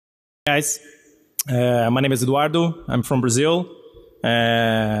guys. My name is Eduardo. I'm from Brazil.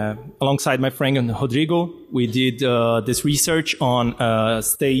 Alongside my friend Rodrigo, we did this research on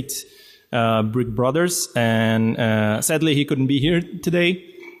state brick brothers, and sadly he couldn't be here today.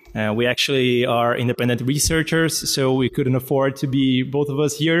 We actually are independent researchers, so we couldn't afford to be both of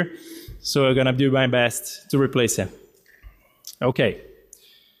us here. So I'm gonna do my best to replace him. Okay.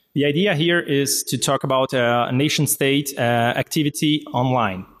 The idea here is to talk about a nation-state activity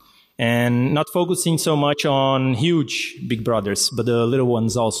online, and not focusing so much on huge big brothers, but the little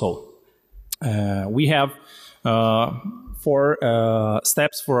ones also. We have 4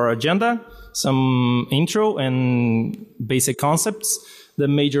 steps for our agenda, some intro and basic concepts, the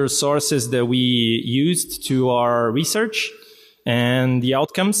major sources that we used to our research, and the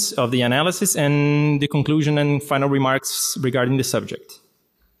outcomes of the analysis, and the conclusion and final remarks regarding the subject.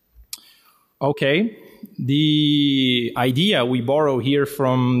 Okay, the idea we borrow here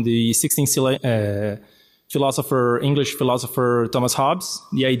from the 16th English philosopher Thomas Hobbes,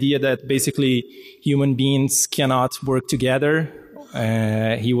 the idea that basically human beings cannot work together.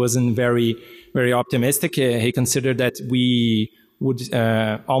 He wasn't very optimistic. He considered that we would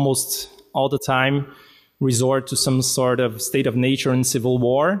almost all the time resort to some sort of state of nature and civil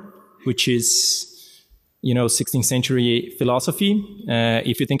war, which is 16th century philosophy.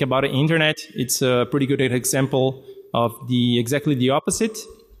 If you think about the internet, it's a pretty good example of exactly the opposite.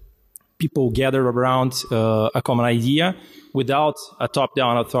 People gather around a common idea without a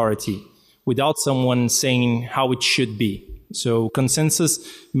top-down authority, without someone saying how it should be. So consensus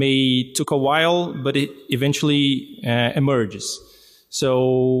may take a while, but it eventually emerges.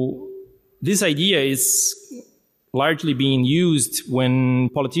 So this idea is largely being used when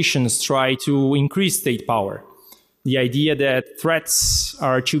politicians try to increase state power. The idea that threats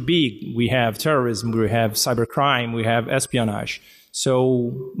are too big. We have terrorism, we have cybercrime, we have espionage.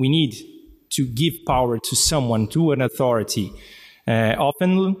 So we need to give power to someone, to an authority.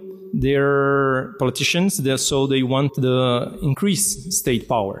 Often they're politicians, so they want the increased state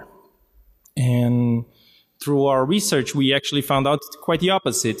power. And through our research, we actually found out quite the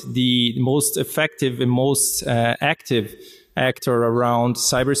opposite. The most effective and most active actor around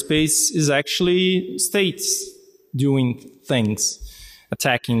cyberspace is actually states doing things,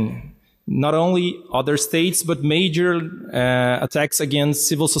 attacking not only other states, but major attacks against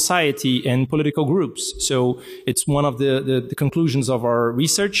civil society and political groups. So it's one of the conclusions of our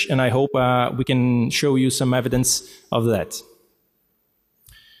research, and I hope we can show you some evidence of that.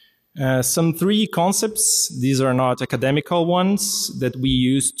 Some 3 concepts, these are not academical ones, that we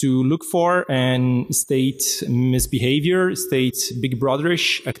use to look for and state misbehavior, state big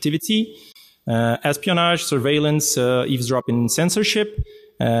brotherish activity, espionage, surveillance, eavesdropping, censorship.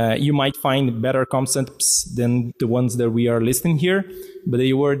 You might find better concepts than the ones that we are listing here, but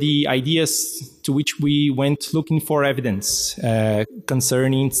they were the ideas to which we went looking for evidence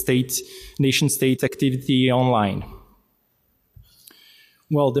concerning nation-state activity online.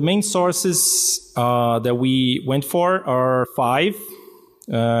 Well, the main sources that we went for are 5.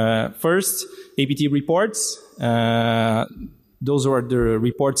 First, APT reports. Those are the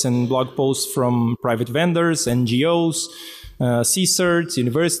reports and blog posts from private vendors, NGOs, CSIRTs,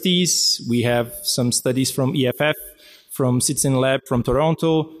 universities. We have some studies from EFF, from Citizen Lab from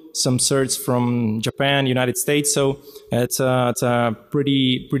Toronto, some certs from Japan, United States. So it's a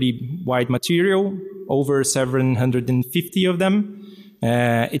pretty wide material, over 750 of them.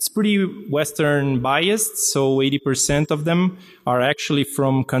 It's pretty Western biased, so 80% of them are actually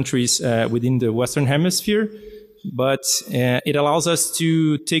from countries within the Western Hemisphere. But it allows us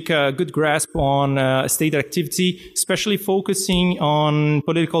to take a good grasp on state activity, especially focusing on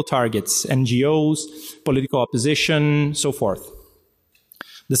political targets, NGOs, political opposition, so forth.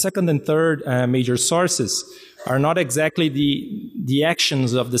 The second and third major sources are not exactly the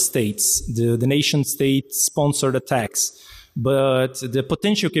actions of the states, the nation-state sponsored attacks, but the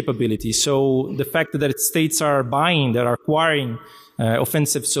potential capability. So the fact that states are buying, that are acquiring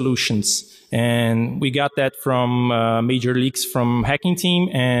offensive solutions. And we got that from major leaks from Hacking Team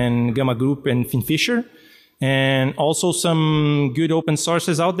and Gamma Group and Finfisher. And also some good open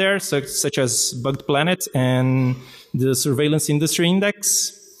sources out there, such as Bugged Planet and the Surveillance Industry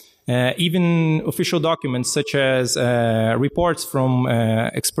Index. Even official documents such as reports from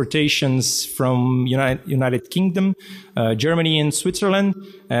exportations from United Kingdom, Germany and Switzerland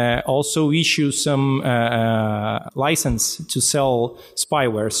also issue some license to sell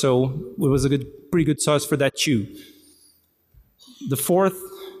spyware. So it was a pretty good source for that too. The 4th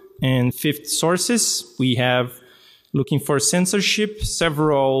and 5th sources, we have looking for censorship.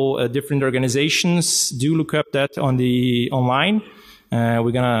 Several different organizations do look up that on the online.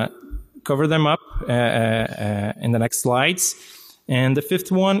 We're gonna cover them up in the next slides. And the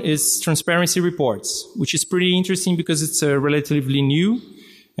fifth one is transparency reports, which is pretty interesting because it's relatively new.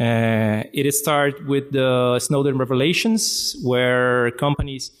 It started with the Snowden revelations, where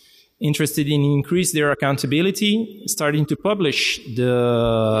companies interested in increase their accountability starting to publish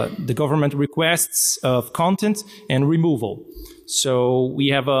the government requests of content and removal. So we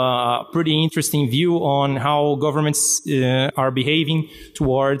have a pretty interesting view on how governments are behaving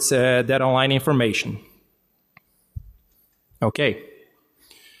towards that online information. Okay.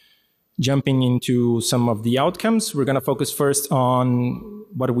 Jumping into some of the outcomes, we're going to focus first on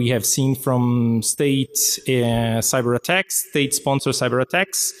what we have seen from state cyber attacks, state-sponsored cyber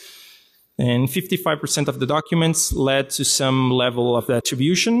attacks. And 55% of the documents led to some level of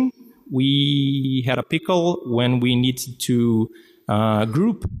attribution. We had a pickle when we needed to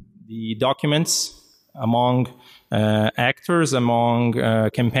group the documents among actors, among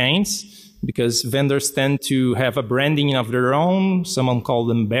campaigns, because vendors tend to have a branding of their own. Someone called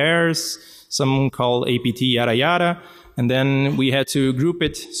them bears, some call APT yada yada. And then we had to group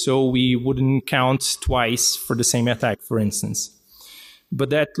it so we wouldn't count twice for the same attack, for instance. But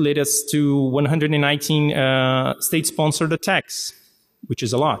that led us to 119 state-sponsored attacks, which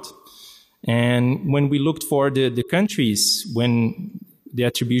is a lot. And when we looked for the countries, when the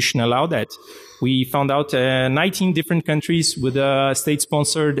attribution allowed that, we found out 19 different countries with a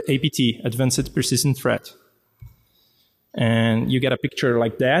state-sponsored APT, Advanced Persistent Threat. And you get a picture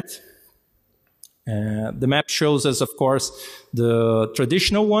like that. The map shows us, of course, the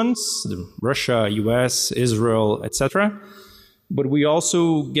traditional ones, Russia, US, Israel, etc. But we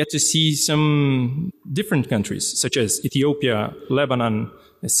also get to see some different countries, such as Ethiopia, Lebanon,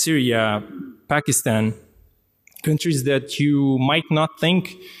 Syria, Pakistan, countries that you might not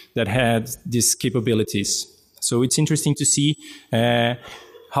think that had these capabilities. So it's interesting to see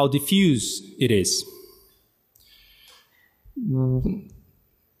how diffuse it is.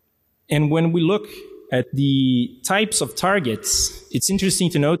 And when we look at the types of targets, it's interesting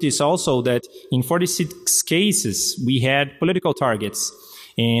to notice also that in 46 cases, we had political targets.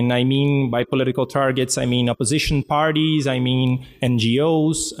 And I mean, by political targets, I mean opposition parties, I mean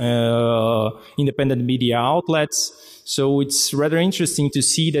NGOs, independent media outlets. So it's rather interesting to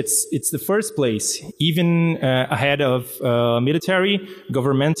see that it's the first place, even ahead of military,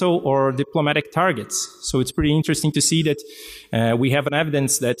 governmental, or diplomatic targets. So it's pretty interesting to see that we have an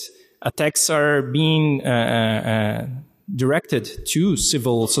evidence that attacks are being directed to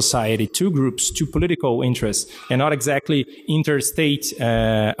civil society, to groups, to political interests, and not exactly interstate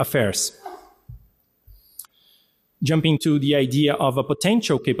affairs. Jumping to the idea of a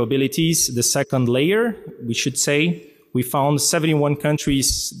potential capabilities, the second layer, we should say, we found 71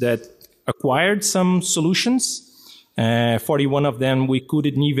 countries that acquired some solutions. 41 of them we could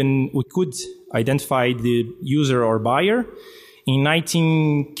identify the user or buyer. In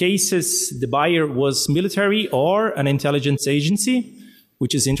 19 cases, the buyer was military or an intelligence agency,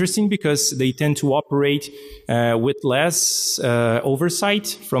 which is interesting because they tend to operate with less oversight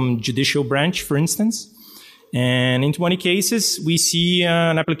from judicial branch, for instance. And in 20 cases, we see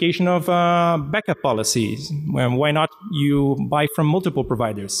an application of backup policies. Why not you buy from multiple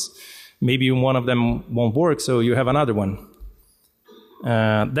providers? Maybe one of them won't work, so you have another one.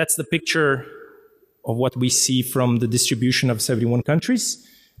 That's the picture of what we see from the distribution of 71 countries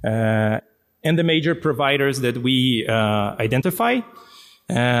and the major providers that we identify.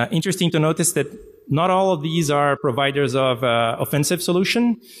 Interesting to notice that not all of these are providers of offensive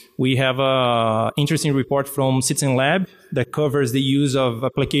solution. We have an interesting report from Citizen Lab that covers the use of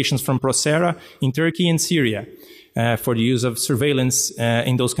applications from Procera in Turkey and Syria for the use of surveillance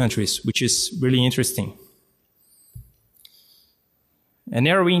in those countries, which is really interesting. And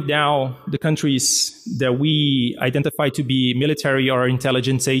narrowing down the countries that we identify to be military or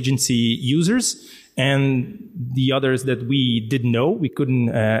intelligence agency users, and the others that we didn't know, we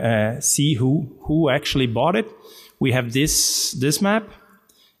couldn't see who actually bought it. We have this map,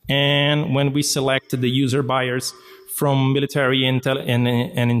 and when we select the user buyers from military and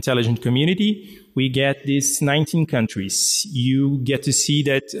intelligence community, we get these 19 countries. You get to see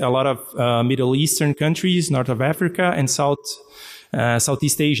that a lot of Middle Eastern countries, North of Africa, and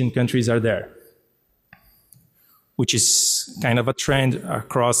Southeast Asian countries are there, which is kind of a trend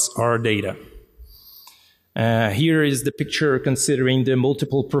across our data. Here is the picture considering the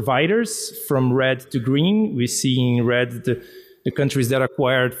multiple providers from red to green. We see in red the countries that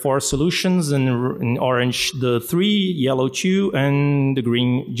acquired 4 solutions, and in orange the 3, yellow 2, and the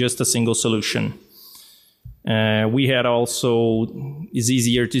green just a single solution. We had also, it's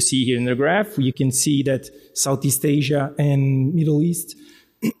easier to see here in the graph, you can see that Southeast Asia and Middle East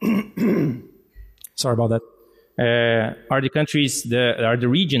sorry about that, are the countries, are the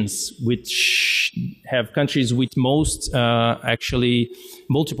regions which have countries with most actually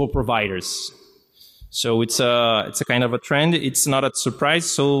multiple providers. So it's a kind of a trend. It's not a surprise.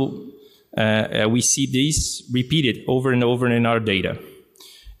 So we see this repeated over and over in our data.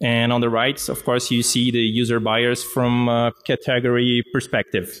 And on the right, of course, you see the user buyers from a category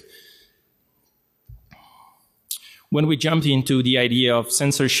perspective. When we jumped into the idea of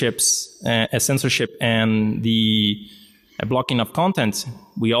censorship and the blocking of content,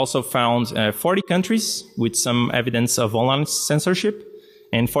 we also found 40 countries with some evidence of online censorship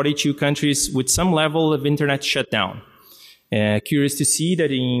and 42 countries with some level of internet shutdown. Curious to see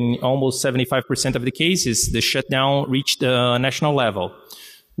that in almost 75% of the cases, the shutdown reached the national level,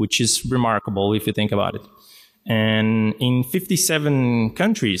 which is remarkable if you think about it. And in 57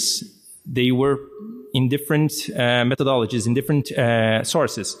 countries, they were in different methodologies, in different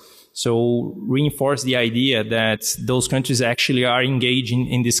sources. So reinforce the idea that those countries actually are engaging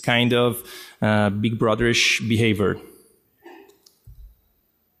in this kind of big brotherish behavior.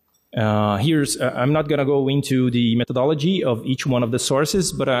 I'm not going to go into the methodology of each one of the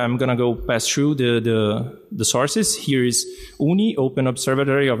sources, but I'm going to go pass through the sources. Here is UNI, Open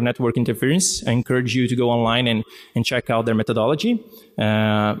Observatory of Network Interference. I encourage you to go online and check out their methodology.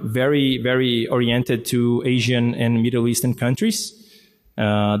 Very, very oriented to Asian and Middle Eastern countries.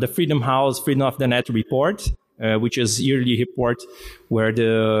 The Freedom House Freedom of the Net report, which is a yearly report where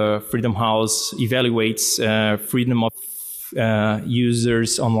the Freedom House evaluates freedom of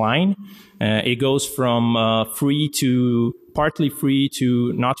users online. It goes from free to partly free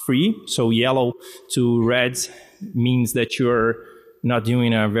to not free. So yellow to red means that you're not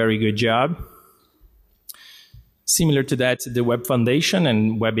doing a very good job. Similar to that, the Web Foundation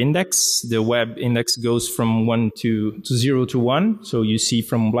and Web Index. The Web Index goes from 0 to 1. So you see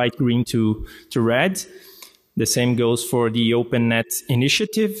from light green to red. The same goes for the OpenNet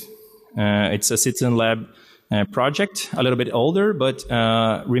initiative. It's a Citizen Lab project, a little bit older, but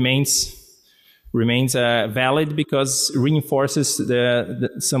remains valid because reinforces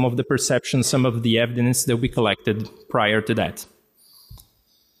some of the perception, some of the evidence that we collected prior to that.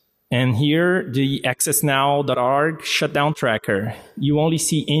 And here, the accessnow.org shutdown tracker. You only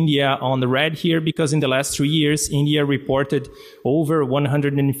see India on the red here because in the last 3 years, India reported over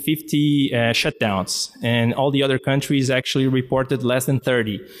 150 shutdowns, and all the other countries actually reported less than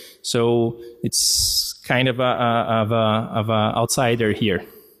 30. So it's kind of a outsider here,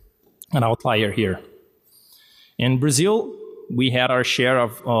 an outlier here. In Brazil, we had our share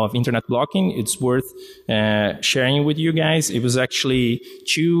of internet blocking. It's worth sharing with you guys. It was actually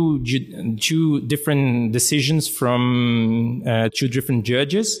two different decisions from 2 different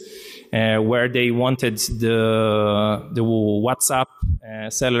judges where they wanted the WhatsApp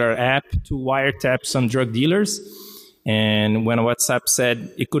cellular app to wiretap some drug dealers. And when WhatsApp said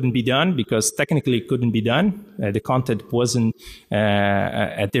it couldn't be done because technically it couldn't be done, the content wasn't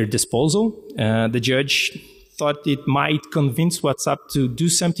at their disposal, the judge thought it might convince WhatsApp to do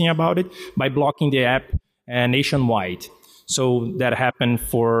something about it by blocking the app nationwide. So that happened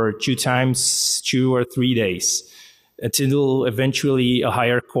for 2 times, 2 or 3 days, until eventually a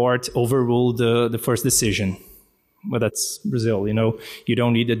higher court overruled the first decision. But that's Brazil, you know. You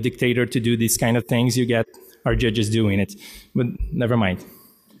don't need a dictator to do these kind of things. You get our judges doing it. But never mind.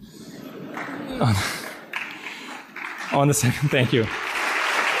 On the second, thank you.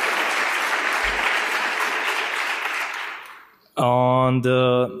 On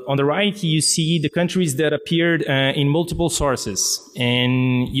the right, you see the countries that appeared in multiple sources.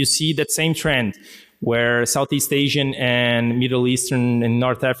 And you see that same trend where Southeast Asian and Middle Eastern and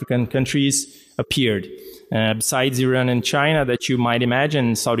North African countries appeared. Besides Iran and China that you might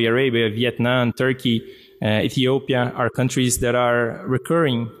imagine, Saudi Arabia, Vietnam, Turkey, Ethiopia are countries that are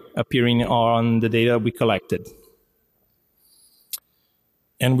appearing on the data we collected.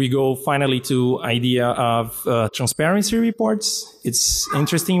 And we go finally to idea of transparency reports. It's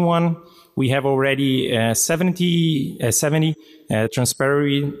interesting one. We have already 70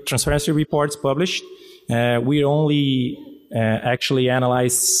 transparency reports published. We only actually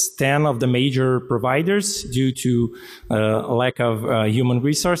analyzed 10 of the major providers due to a lack of human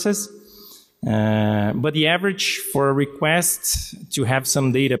resources. But the average for a request to have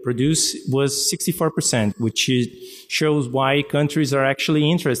some data produced was 64%, which shows why countries are actually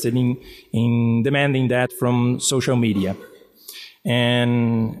interested in demanding that from social media.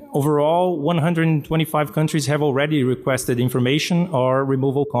 And overall, 125 countries have already requested information or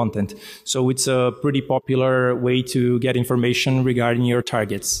removal content. So it's a pretty popular way to get information regarding your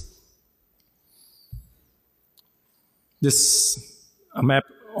targets. This a map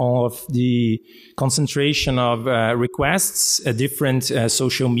of the concentration of requests, different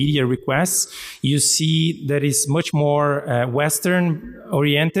social media requests. You see that is much more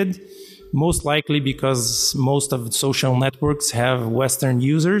Western-oriented, most likely because most of the social networks have Western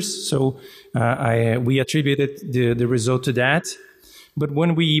users. So we attributed the result to that. But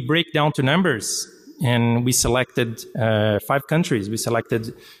when we break down to numbers, and we selected 5 countries. We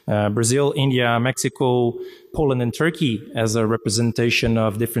selected Brazil, India, Mexico, Poland, and Turkey as a representation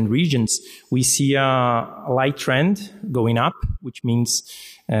of different regions. We see a light trend going up, which means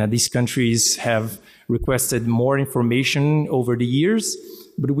these countries have requested more information over the years.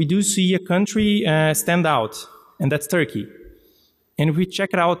 But we do see a country stand out, and that's Turkey. And if we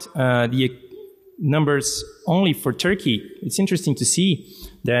check out the numbers only for Turkey, it's interesting to see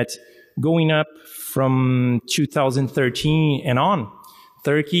that going up from 2013 and on,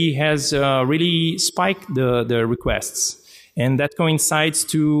 Turkey has really spiked the requests. And that coincides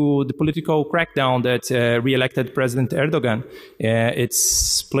to the political crackdown that re-elected President Erdogan,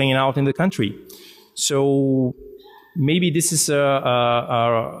 it's playing out in the country. So maybe this is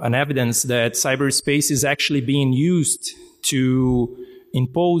an evidence that cyberspace is actually being used to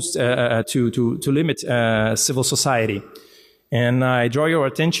impose, to limit civil society. And I draw your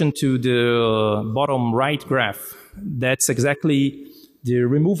attention to the bottom right graph. That's exactly the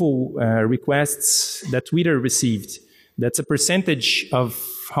removal requests that Twitter received. That's a percentage of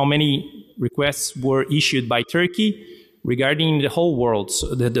how many requests were issued by Turkey regarding the whole world,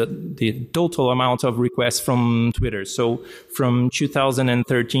 so the total amount of requests from Twitter. So from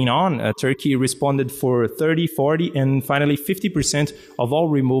 2013 on, Turkey responded for 30, 40, and finally 50% of all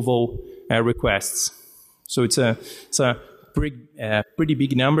removal requests. So it's a pretty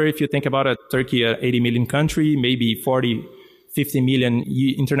big number if you think about it. Turkey, 80 million country, maybe 40, 50 million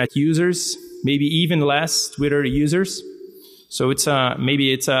internet users, maybe even less Twitter users. So it's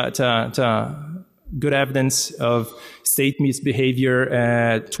maybe it's a good evidence of state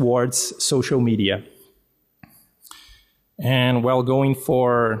misbehavior towards social media. And while going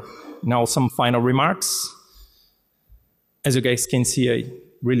for now some final remarks, as you guys can see, I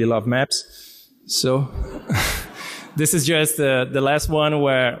really love maps. So this is just the last one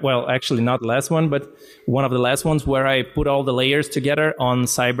where, well, actually not the last one, but one of the last ones where I put all the layers together on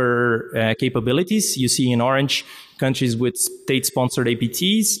cyber capabilities. You see in orange countries with state-sponsored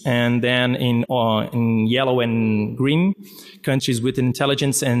APTs, and then in yellow and green countries with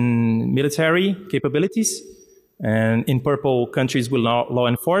intelligence and military capabilities, and in purple countries with law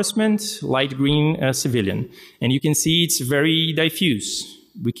enforcement, light green civilian. And you can see it's very diffuse.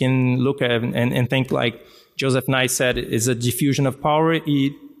 We can look at and think like Joseph Nye said, is a diffusion of power.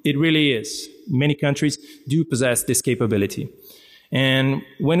 It really is. Many countries do possess this capability. And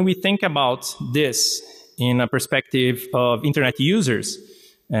when we think about this in a perspective of internet users,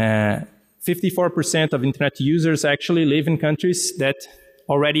 54% of internet users actually live in countries that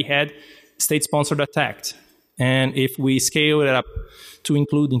already had state-sponsored attacks. And if we scale it up to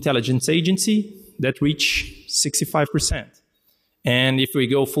include intelligence agency, that reach 65%. And if we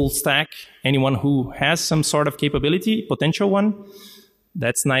go full stack, anyone who has some sort of capability, potential one,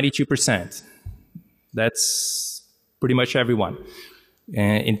 that's 92%. That's pretty much everyone.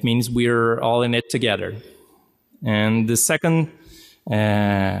 It means we're all in it together. And the second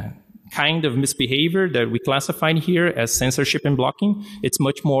kind of misbehavior that we classified here as censorship and blocking, it's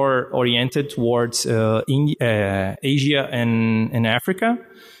much more oriented towards Asia and Africa.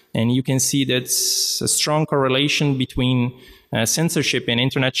 And you can see that's a strong correlation between censorship and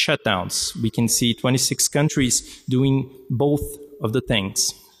internet shutdowns. We can see 26 countries doing both of the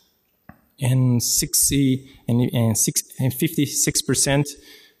things. And 56%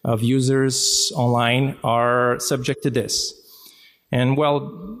 of users online are subject to this. And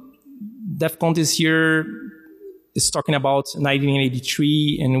well, DEFCON this year is talking about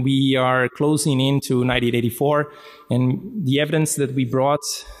 1983, and we are closing into 1984. And the evidence that we brought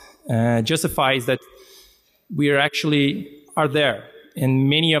justifies that we are there. And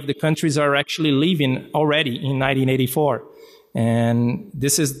many of the countries are actually living already in 1984. And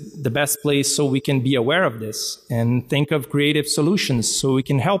this is the best place so we can be aware of this and think of creative solutions so we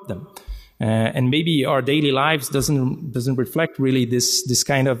can help them. And maybe our daily lives doesn't reflect really this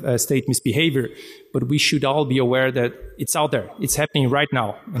kind of state misbehavior, but we should all be aware that it's out there, it's happening right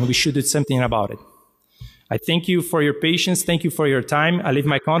now, and we should do something about it. I thank you for your patience, thank you for your time. I leave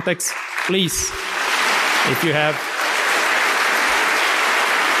my contacts. Please, if you have.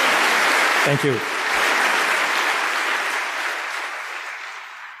 Thank you.